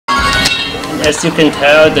As you can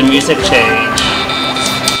tell, the music changed.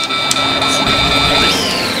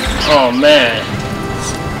 Oh man.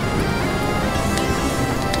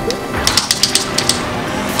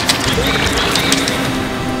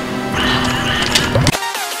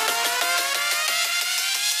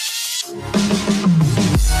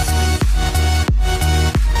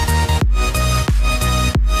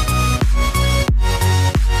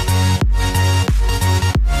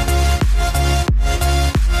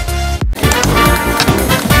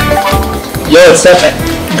 Yo, what's up,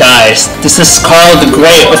 guys? This is Carl the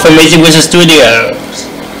Great of AmazingWizardStudios.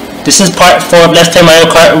 This is part 4 of Let's Play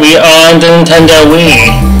Mario Kart Wii on the Nintendo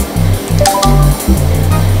Wii.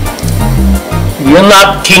 We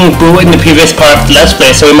unlocked King Boo in the previous part of the Let's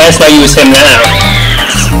Play, so we might as well use him now.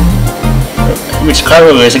 Which card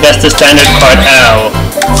will we use? I guess the standard card L.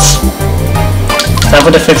 Time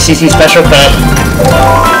for the 50cc Special Cup.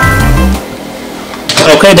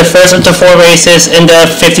 Okay, the first of the 4 races in the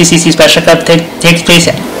 50cc Special Cup takes place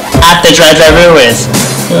at the Dry Ruins.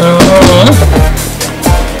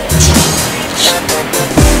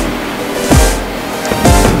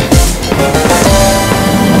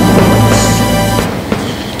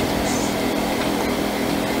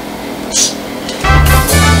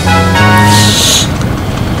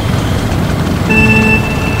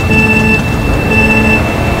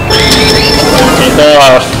 Take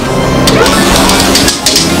off.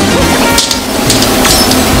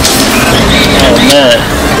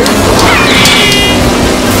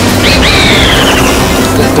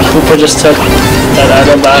 The Pooper just took that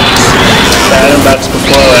item box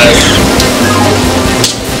before us.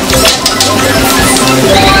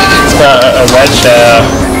 It's got a red shell.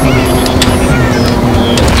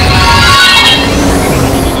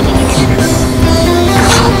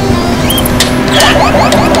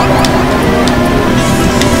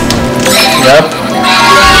 Yep.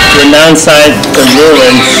 We're now inside the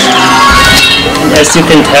ruins. As you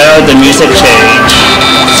can tell, the music changed.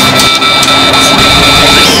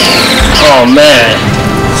 Oh man.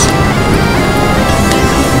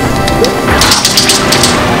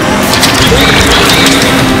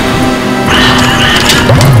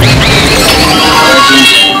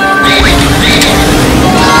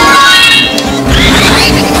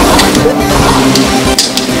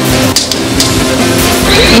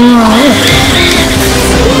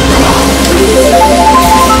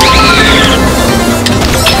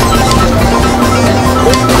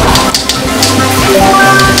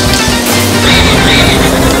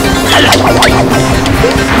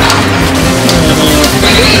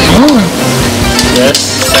 Yes,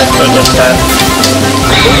 that's what just happened.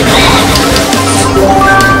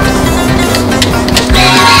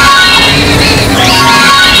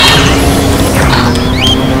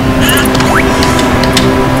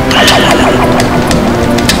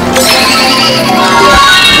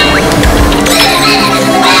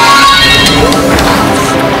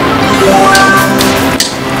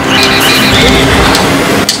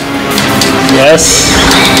 Yes.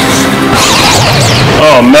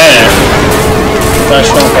 Oh man. Flash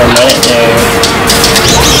one for a minute there.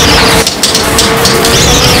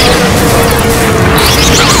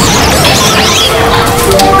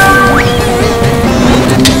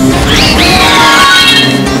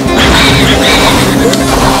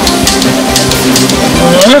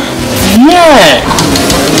 Yeah.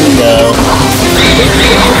 No.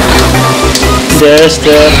 There's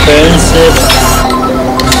the princess.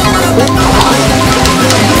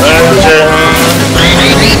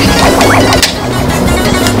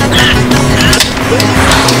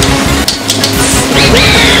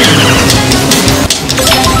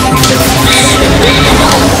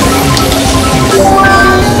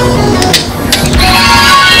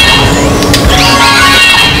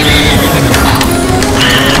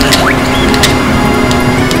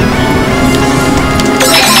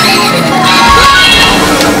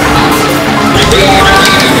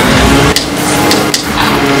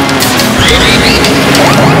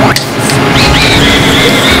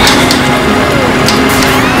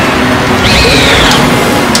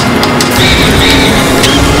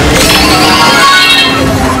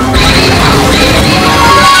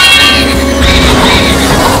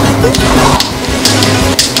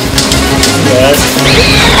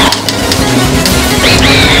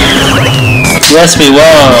 Yes, we won!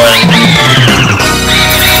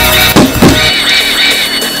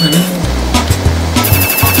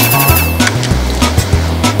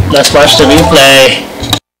 Let's watch the replay.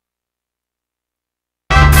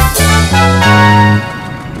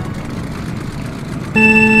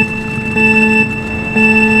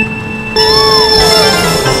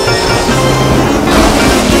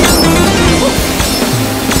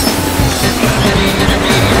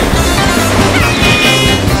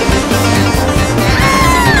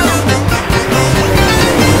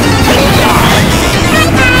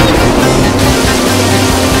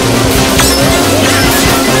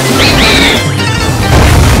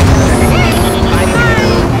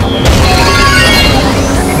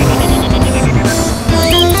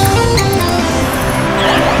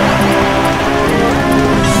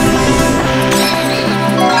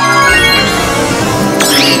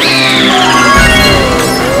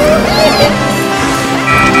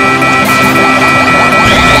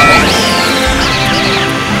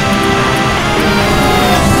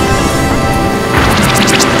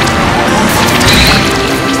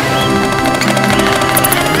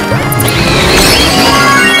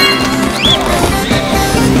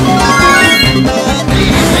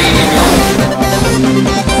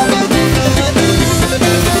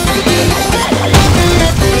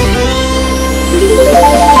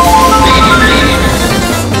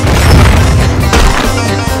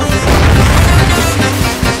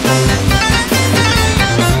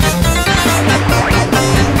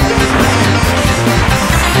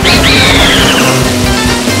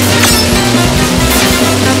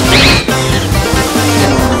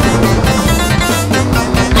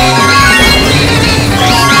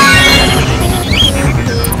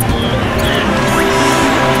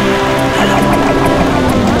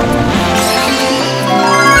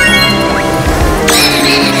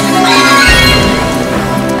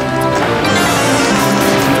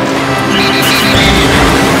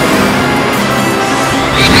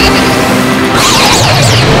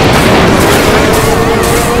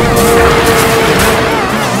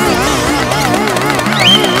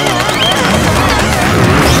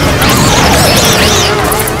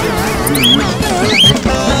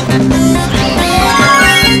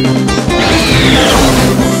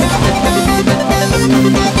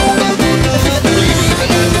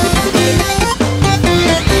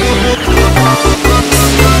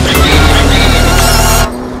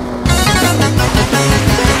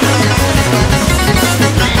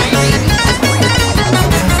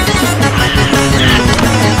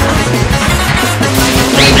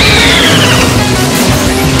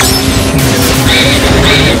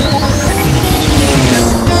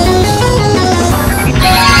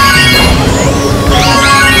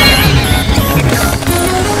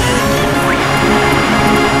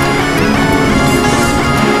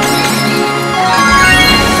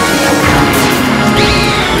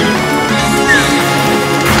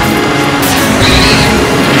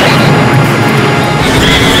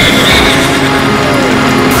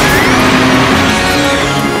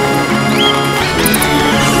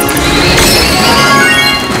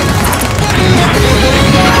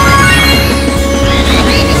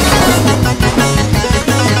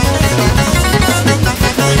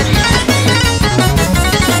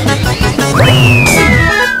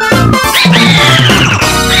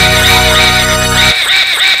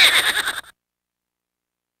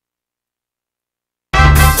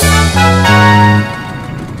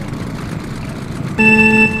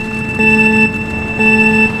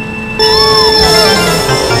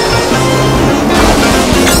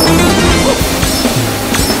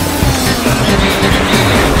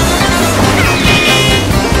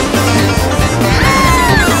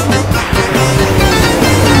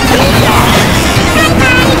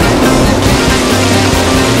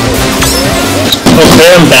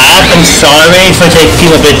 I'm back. I'm sorry for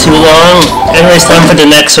taking a bit too long. Anyways, time for the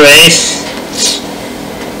next race.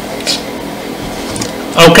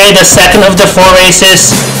 Okay, the second of the 4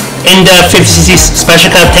 races in the 50cc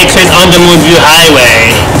Special Cup takes place on the Moonview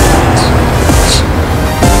Highway.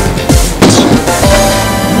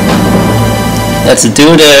 Let's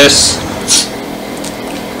do this.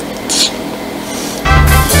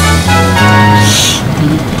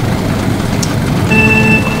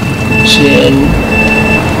 Chin.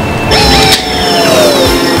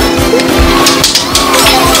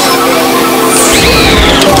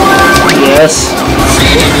 Yes.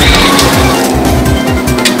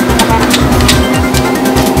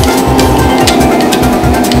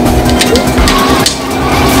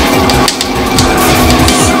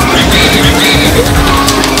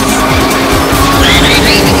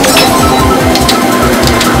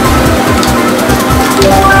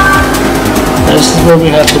 This is where we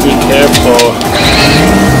have to be careful.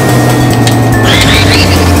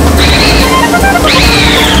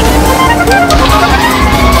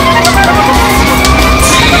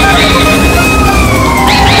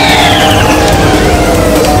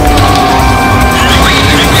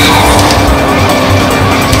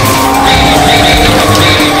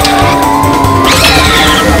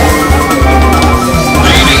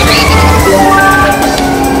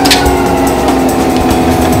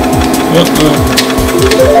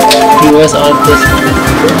 He was on this.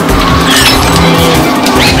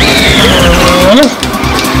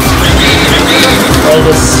 All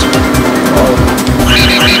this.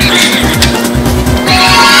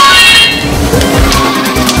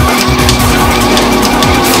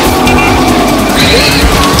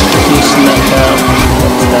 He snuck out.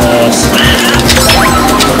 That's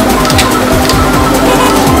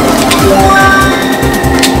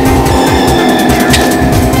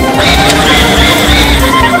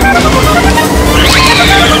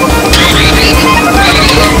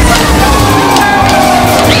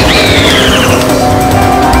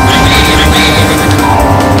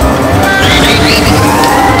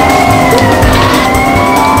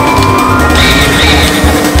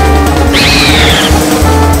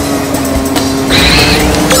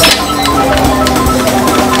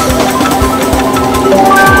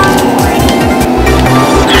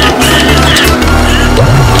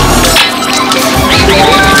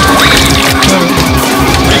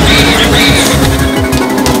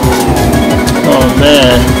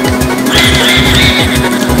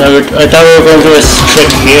I thought we were going to do a trick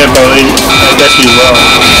here, but I guess we won't.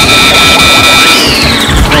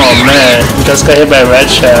 Oh man, we just got hit by a red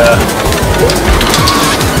shell.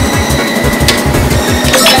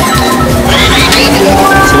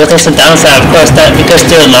 So that's the downside, of course, that because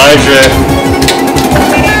they're larger.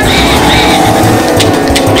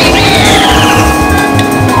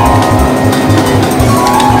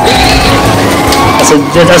 So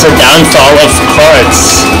that's a downfall of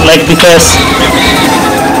carts, like because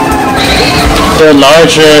they're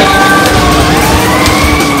larger,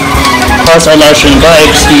 cars are larger than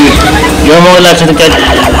bikes, you're more likely to get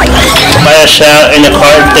by a shell in a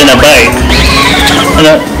cart than a bike, in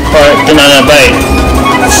a cart than on a bike.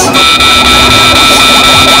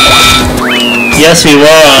 Yes, we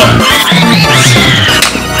were.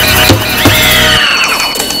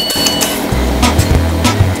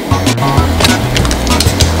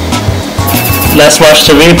 Let's watch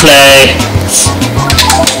the replay.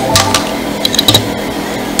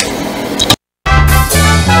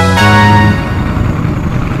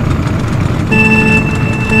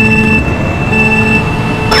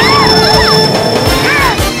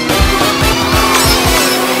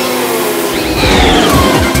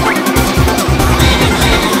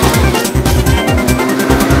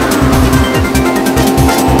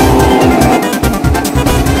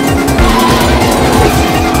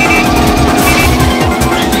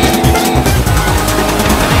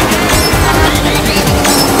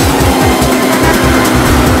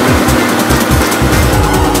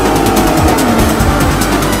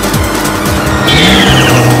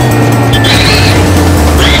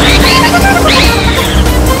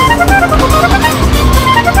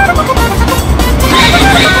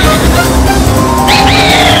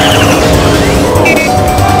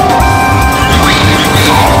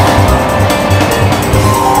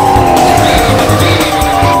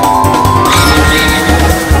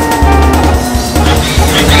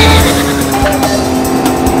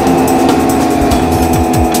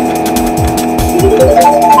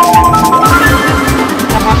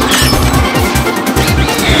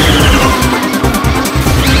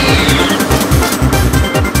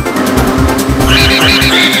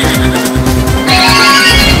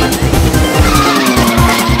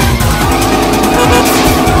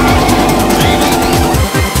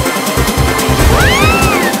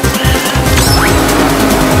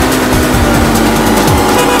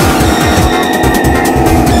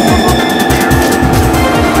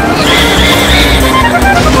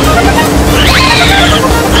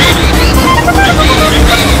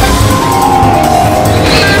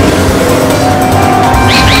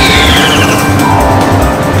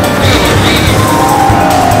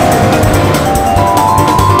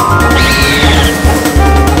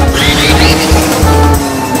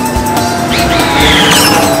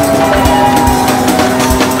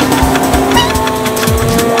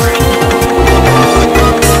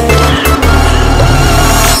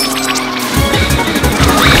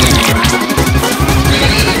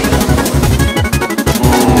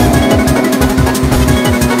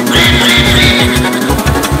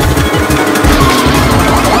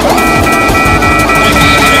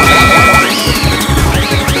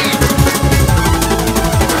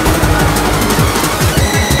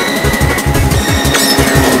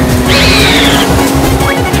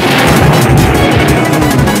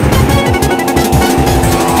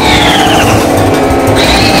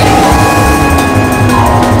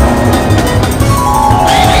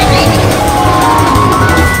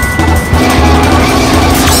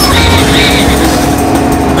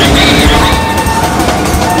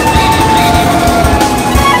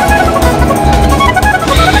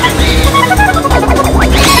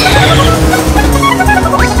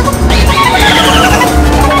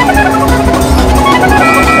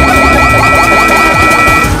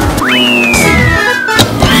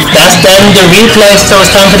 end the replay, so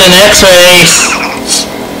it's time for the next race.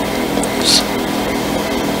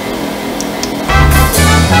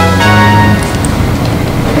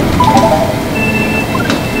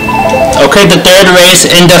 Okay, the third race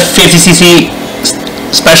in the 50cc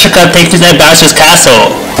Special Cup takes place at Bowser's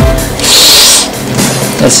Castle.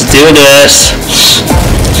 Let's do this.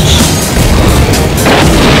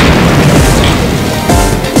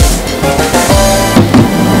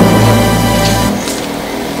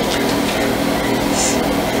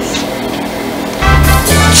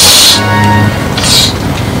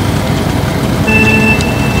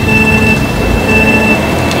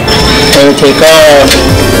 And take off.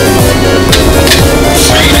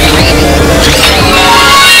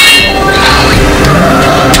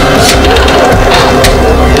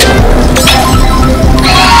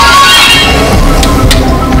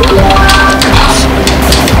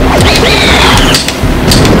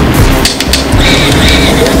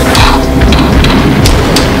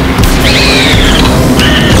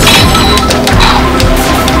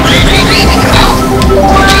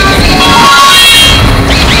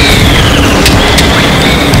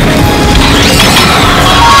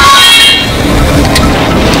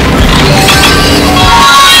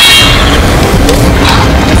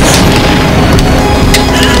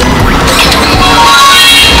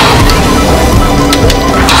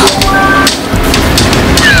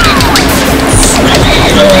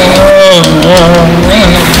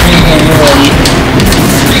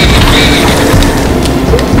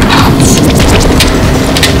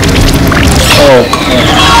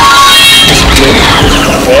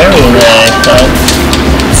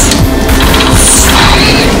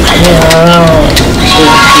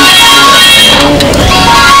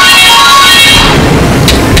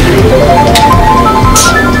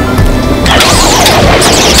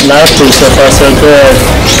 Lastly, so far so good.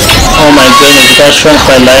 Oh my goodness, it got shrunk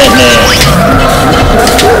by lightning.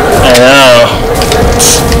 I know.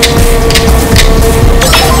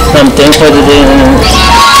 I'm thankful that it didn't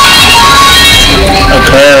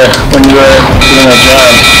occur when you were doing a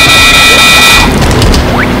jump.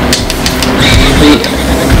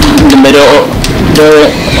 In the middle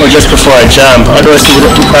or just before I jump, otherwise you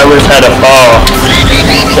probably would have had a fall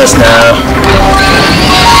just now.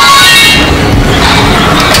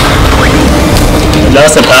 I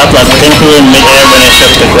lost the power block, but thankfully in mid-air when I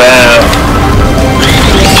struck the ground.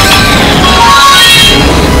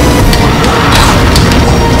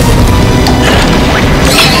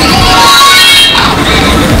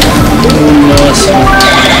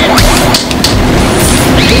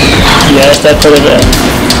 Yes, that could have been.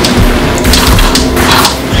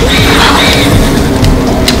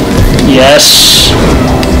 Yes.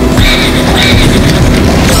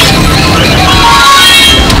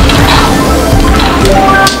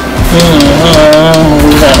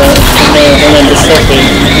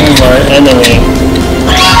 Our enemy.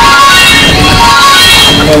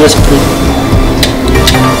 That was pretty.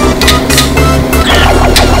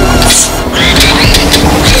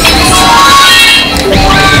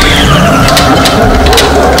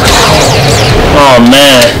 Oh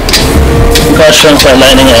man, got shrunk by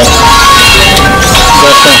lightning.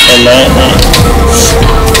 Got shrunk by lightning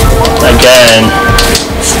again.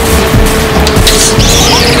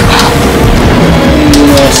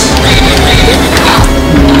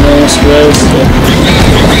 Nice roasted.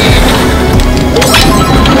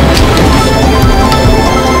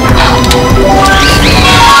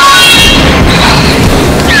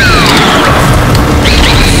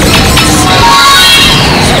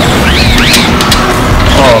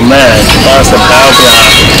 Oh man, that was a power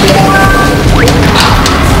block.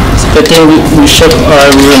 It's a good thing we shook our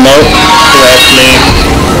remote correctly.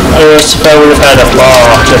 Otherwise I would have had a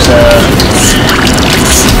fall just now.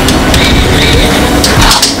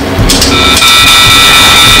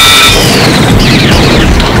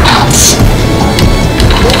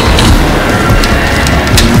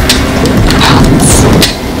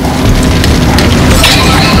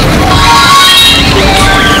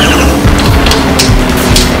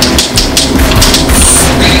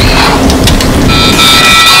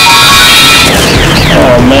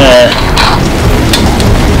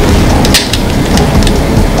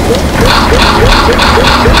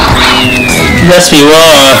 Yes, we will.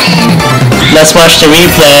 Let's watch the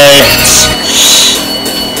replay.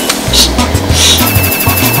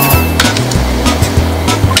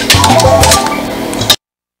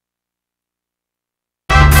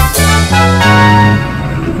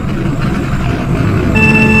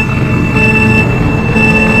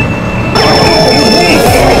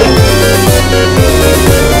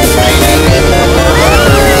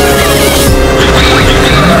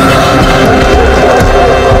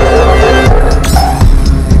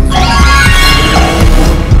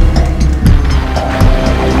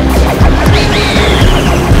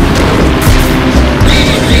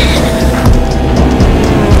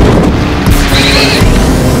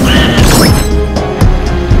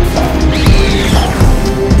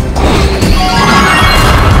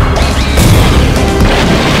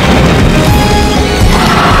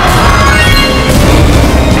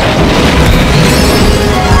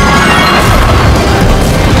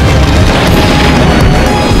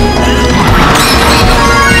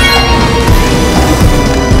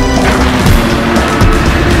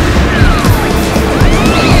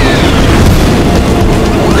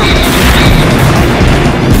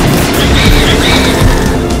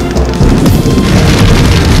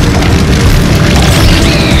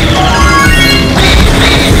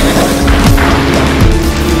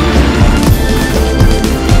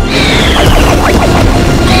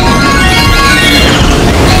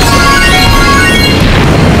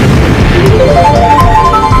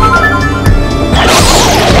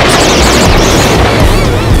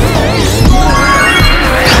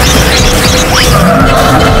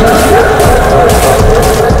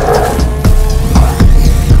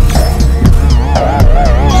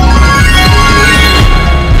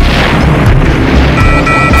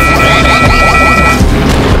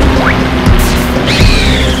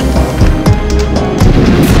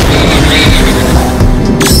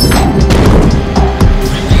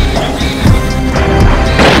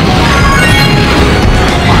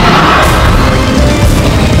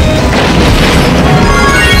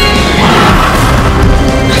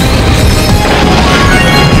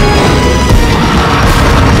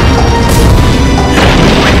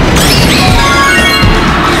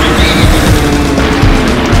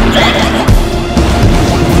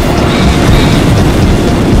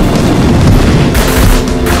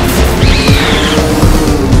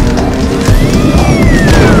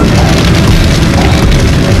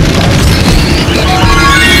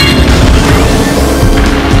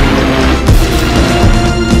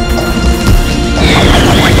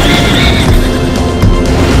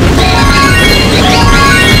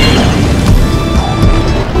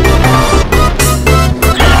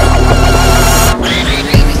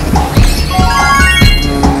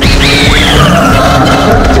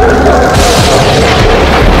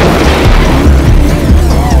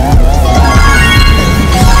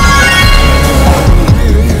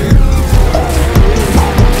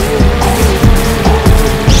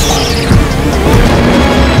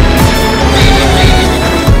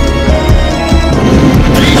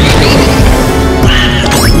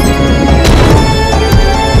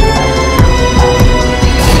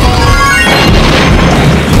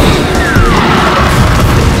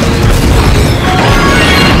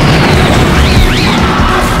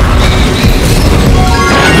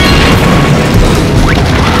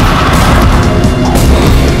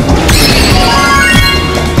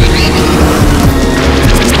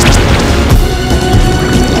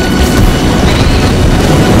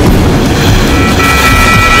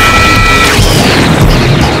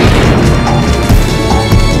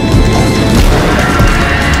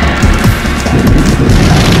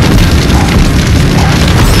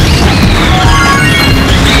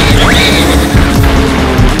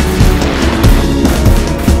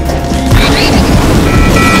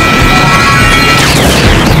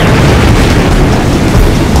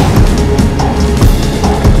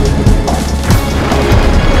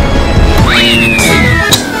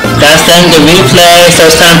 done the replay, so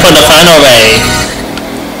it's time for the final race.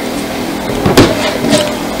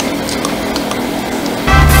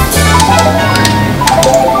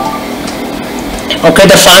 Okay,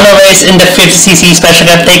 the final race in the 50cc Special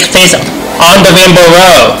Cup takes place on the Rainbow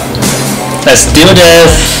Road. Let's do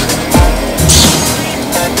this.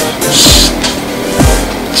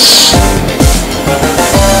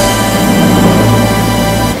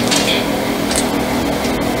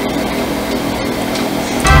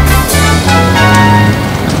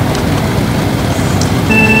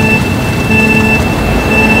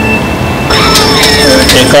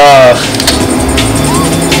 Take off.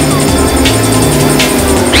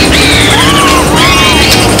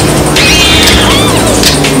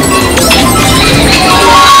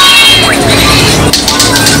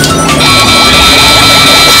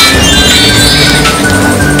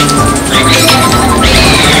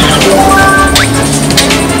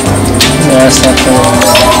 That's not the one.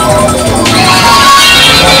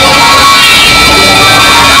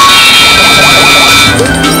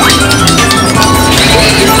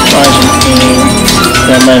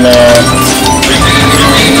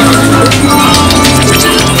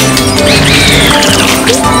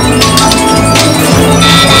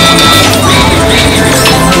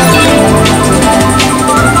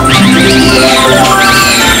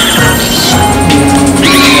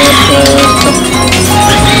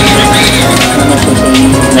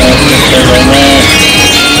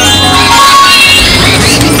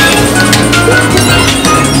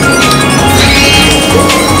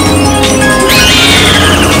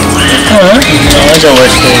 That's a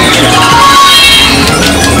worst thing.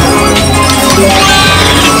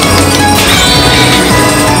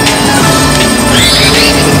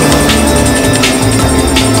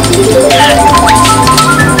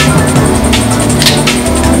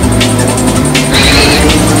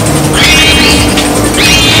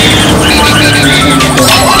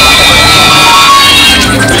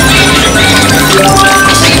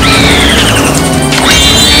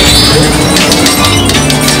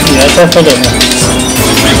 Yeah, that's what it is.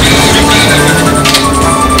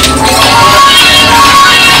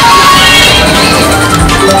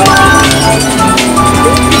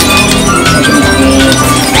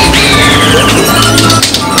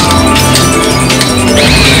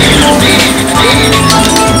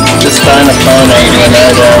 Just find a phone when I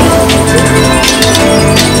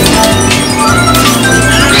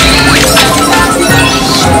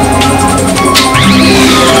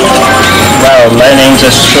Wow, lightning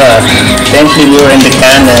just struck. Thankfully we were in the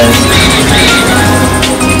cannon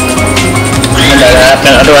when that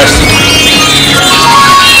happened, otherwise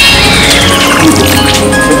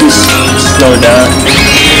please slow down.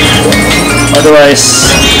 Otherwise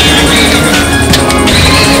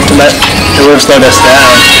it would have slowed us down.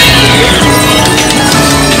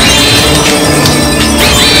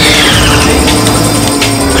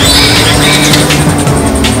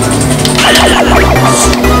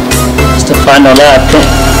 It's the final lap.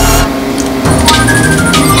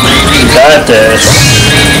 You got this.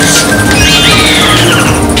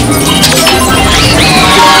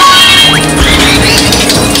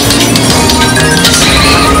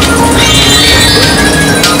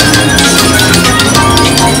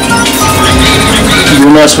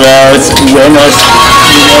 Buenos roads, buenos.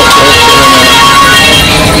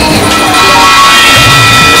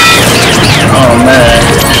 Oh man.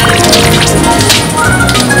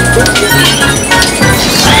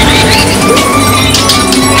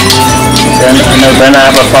 Then I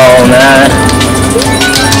have a fall now.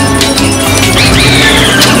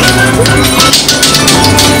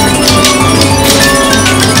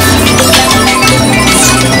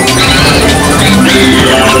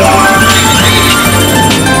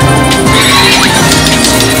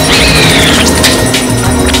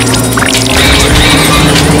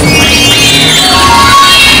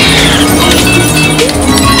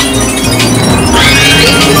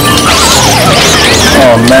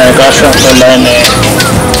 Oh man, gosh, I'm so learning.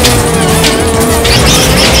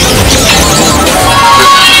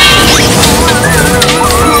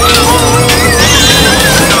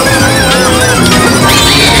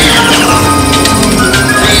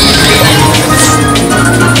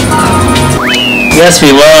 Yes,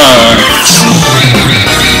 we won.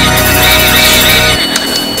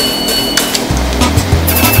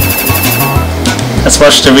 Let's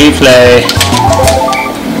watch the replay.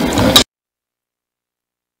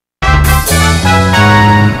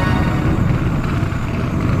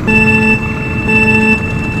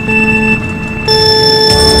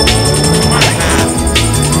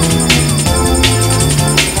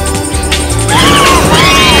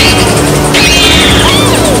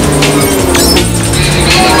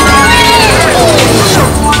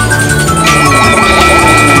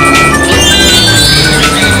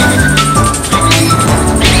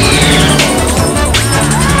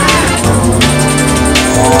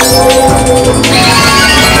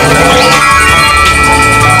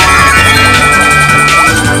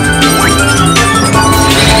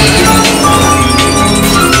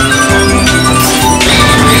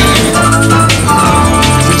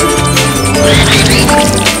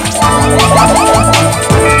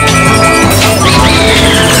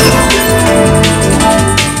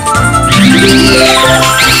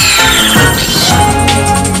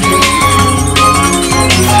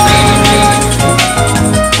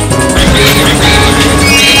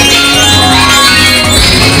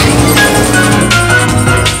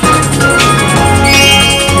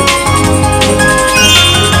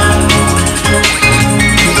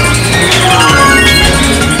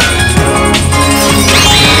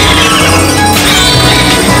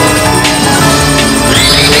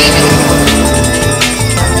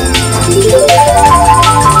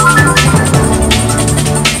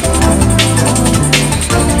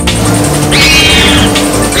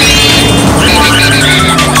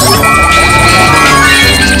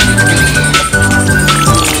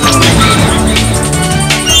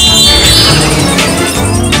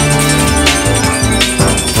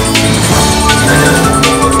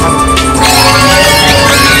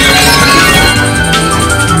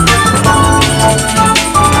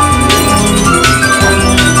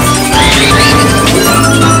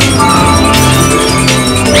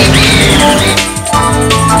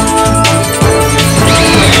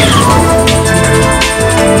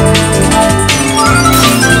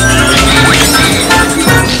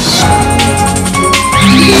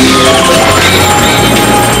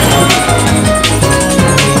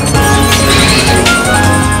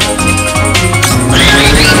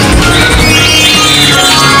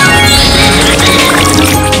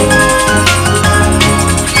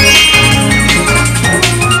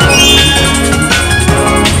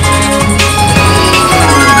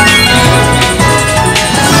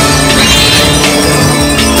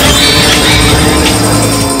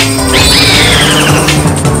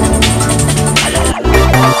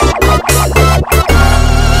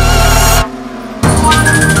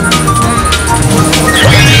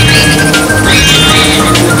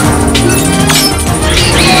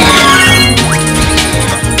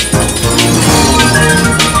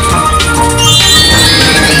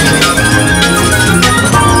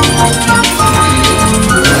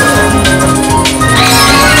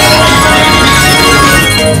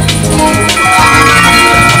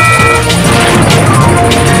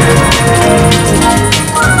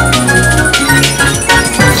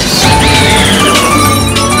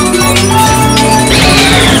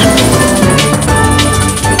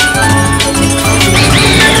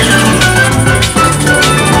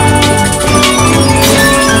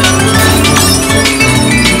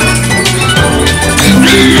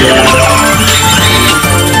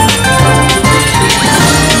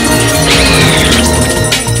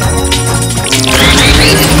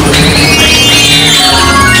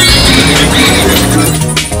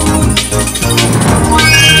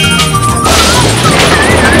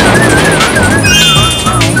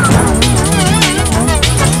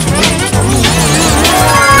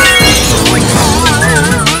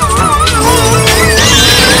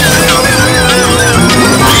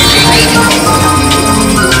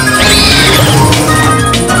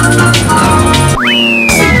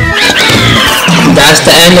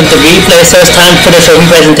 the replay, so it's time for the trophy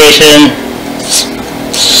presentation.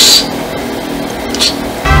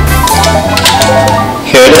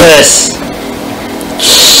 Here it is.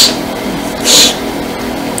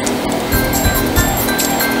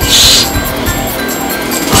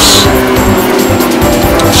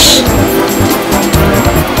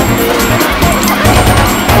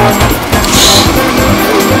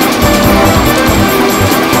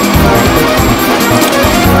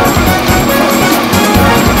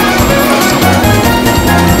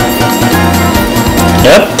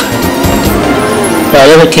 Yep. Wow,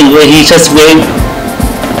 look at King Wii. He just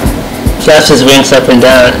flaps his wings up and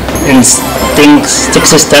down and sticks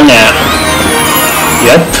his tongue out.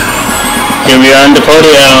 Yep. Here we are on the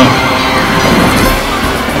podium.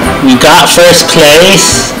 We got first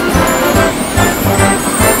place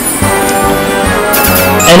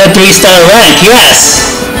and a 3-star rank. Yes.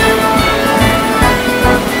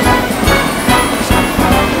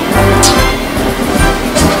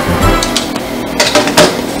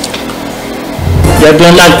 You have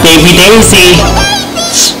unlocked Baby Daisy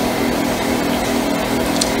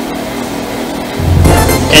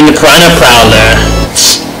and the Piranha Prowler.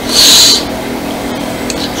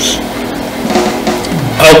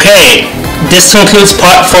 Okay, this concludes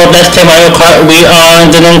part 4 of Let's Play Mario Kart Wii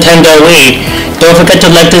on the Nintendo Wii. Don't forget to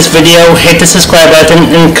like this video, hit the subscribe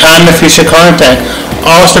button, and comment future content.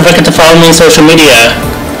 Also, don't forget to follow me on social media.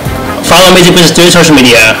 Follow AmazingWizardStudios social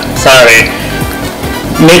media. Sorry.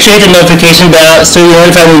 Make sure you hit the notification bell so you're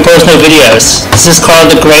notified when we post new videos. This is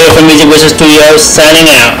called The Great of AmazingWizardStudios,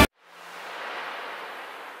 signing out.